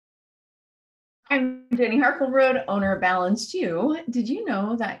I'm Jenny Harkleroad, owner of Balanced You. Did you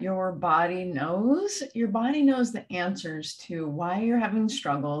know that your body knows? Your body knows the answers to why you're having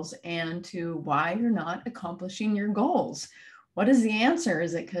struggles and to why you're not accomplishing your goals. What is the answer?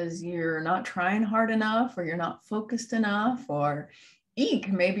 Is it because you're not trying hard enough, or you're not focused enough, or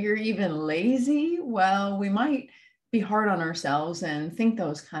eek, maybe you're even lazy? Well, we might be hard on ourselves and think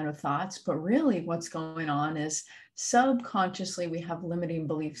those kind of thoughts, but really what's going on is subconsciously we have limiting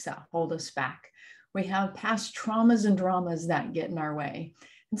beliefs that hold us back. We have past traumas and dramas that get in our way.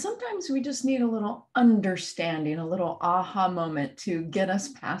 And sometimes we just need a little understanding, a little aha moment to get us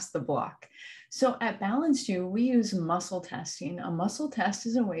past the block. So at Balanced You, we use muscle testing. A muscle test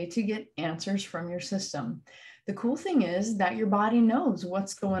is a way to get answers from your system. The cool thing is that your body knows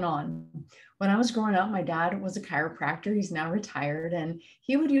what's going on. When I was growing up, my dad was a chiropractor. He's now retired, and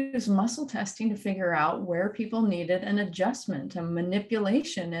he would use muscle testing to figure out where people needed an adjustment, a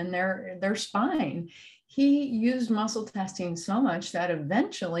manipulation in their spine. He used muscle testing so much that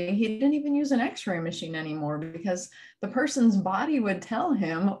eventually he didn't even use an x-ray machine anymore, because the person's body would tell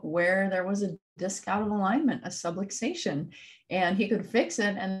him where there was a disc out of alignment, a subluxation, and he could fix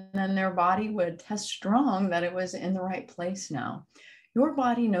it, and then their body would test strong that it was in the right place now. Your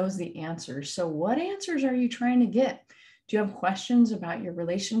body knows the answers. So what answers are you trying to get? Do you have questions about your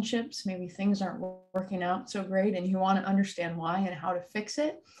relationships? Maybe things aren't working out so great and you want to understand why and how to fix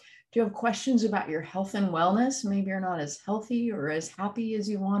it. Do you have questions about your health and wellness? Maybe you're not as healthy or as happy as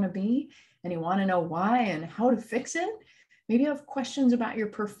you want to be, and you want to know why and how to fix it. Maybe you have questions about your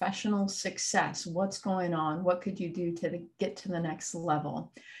professional success. What's going on? What could you do to get to the next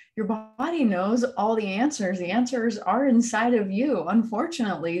level? Your body knows all the answers. The answers are inside of you.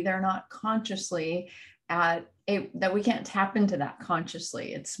 Unfortunately, they're not consciously that we can't tap into that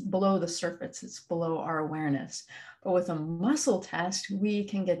consciously. It's below the surface. It's below our awareness. But with a muscle test, we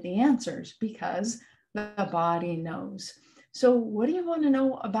can get the answers because the body knows. So what do you want to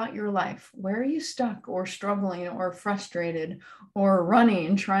know about your life? Where are you stuck or struggling or frustrated or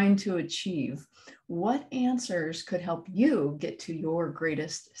running, trying to achieve? What answers could help you get to your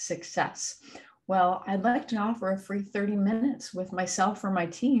greatest success? Well, I'd like to offer a free 30 minutes with myself or my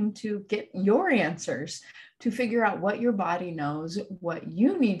team to get your answers, to figure out what your body knows, what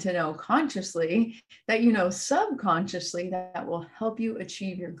you need to know consciously, that you know subconsciously, that will help you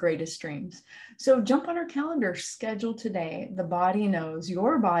achieve your greatest dreams. So jump on our calendar, schedule today. The body knows,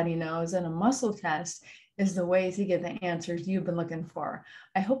 your body knows, and a muscle test is the way to get the answers you've been looking for.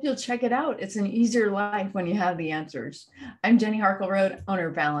 I hope you'll check it out. It's an easier life when you have the answers. I'm Jenny Harkleroad, owner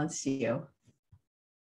of Balanced You.